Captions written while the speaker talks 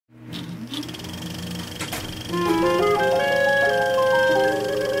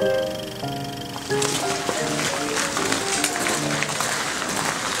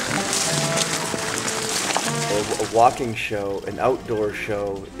walking show, an outdoor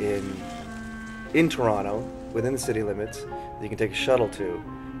show in Toronto, within the city limits, that you can take a shuttle to,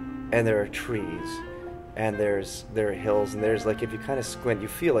 and there are trees, and there are hills, and there's like, if you kind of squint, you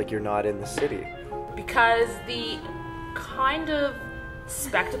feel like you're not in the city. Because the kind of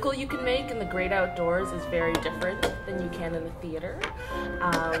spectacle you can make in the great outdoors is very different than you can in the theater.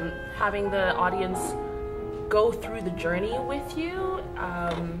 Having the audience go through the journey with you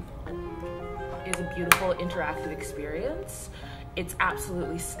is a beautiful interactive experience. It's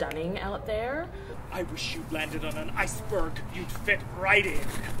absolutely stunning out there. I wish you'd landed on an iceberg. You'd fit right in.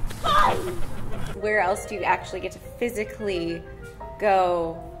 Where else do you actually get to physically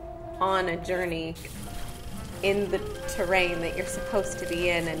go on a journey in the terrain that you're supposed to be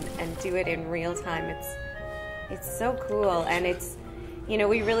in and do it in real time? It's so cool, and it's, you know,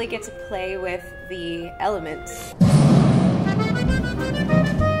 we really get to play with the elements.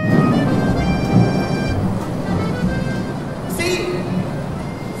 See?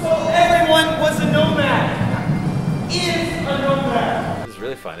 So everyone was a nomad. Is a nomad. It was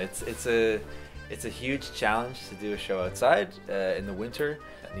really fun. It's a huge challenge to do a show outside in the winter.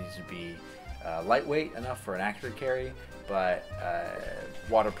 It needs to be lightweight enough for an actor to carry, but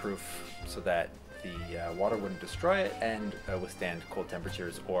waterproof so that the water wouldn't destroy it and withstand cold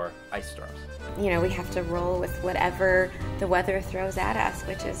temperatures or ice storms. You know, we have to roll with whatever the weather throws at us,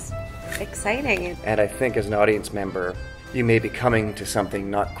 which is exciting. And I think as an audience member, you may be coming to something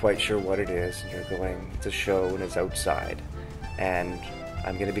not quite sure what it is, and you're going, it's a show and it's outside, and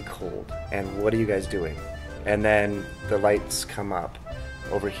I'm gonna be cold, and what are you guys doing? And then the lights come up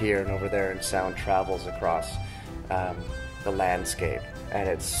over here and over there, and sound travels across the landscape, and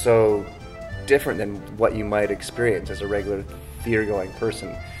it's so different than what you might experience as a regular theater-going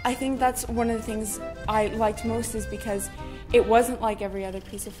person. I think that's one of the things I liked most, is because it wasn't like every other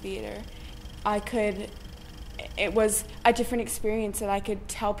piece of theater. It was a different experience that I could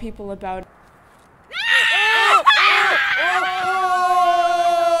tell people about.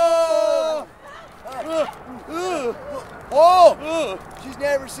 She's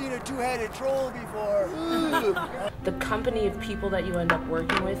never seen a two-headed troll before. The company of people that you end up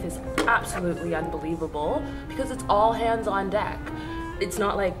working with is absolutely unbelievable because it's all hands on deck. It's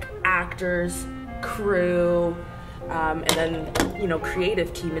not like actors, crew, and then, you know,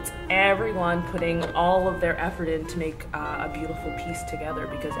 creative team. It's everyone putting all of their effort in to make a beautiful piece together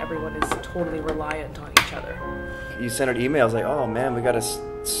because everyone is totally reliant on each other. You send out emails like, oh man, we got a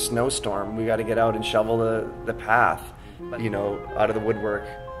snowstorm, we got to get out and shovel the path. You know, out of the woodwork,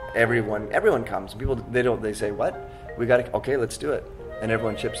 everyone comes. People, they say, what? We got to, okay, let's do it. And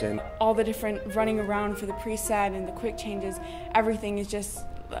everyone chips in. All the different running around for the preset and the quick changes, everything is just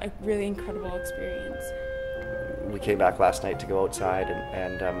a really incredible experience. We came back last night to go outside,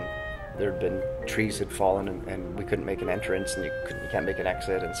 and there had been trees had fallen, and we couldn't make an entrance, and you can't make an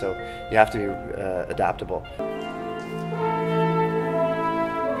exit, and so you have to be adaptable.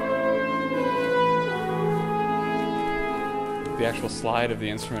 The actual slide of the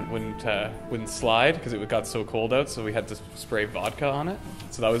instrument wouldn't slide because it got so cold out, so we had to spray vodka on it.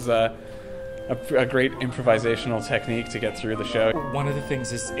 So that was a great improvisational technique to get through the show. One of the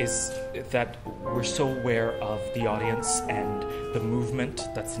things is that we're so aware of the audience and the movement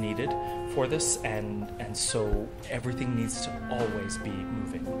that's needed for this, and so everything needs to always be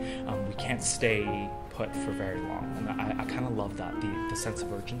moving. We can't stay put for very long, and I kind of love that, the sense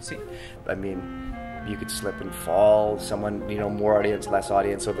of urgency. I mean, you could slip and fall, someone, you know, more audience, less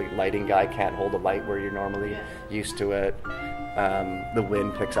audience, so the lighting guy can't hold a light where you're normally used to it. The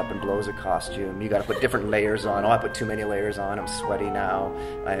wind picks up and blows a costume. You got to put different layers on. Oh, I put too many layers on. I'm sweaty now.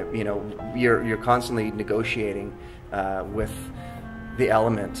 You know, you're constantly negotiating with the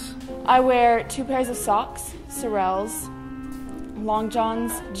elements. I wear 2 pairs of socks, Sorels, long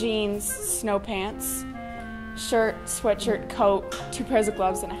johns, jeans, snow pants, shirt, sweatshirt, coat, 2 pairs of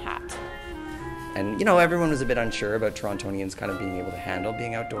gloves, and a hat. And, you know, everyone was a bit unsure about Torontonians kind of being able to handle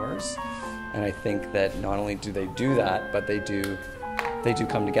being outdoors. And I think that not only do they do that, but they do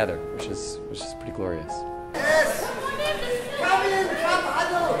come together, which is pretty glorious. Yes! Come in, come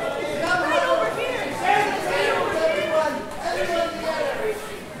huddle! Come right over here! Everyone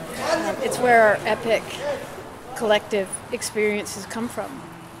together! It's where our epic collective experiences come from.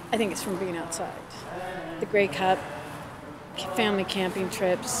 I think it's from being outside. The Grey Cup, family camping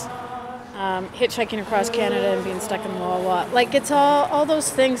trips, hitchhiking across Canada and being stuck in the Wawa. Like, it's all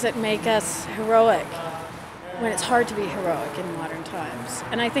those things that make us heroic when it's hard to be heroic in modern times.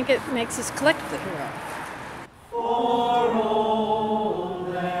 And I think it makes us collectively heroic.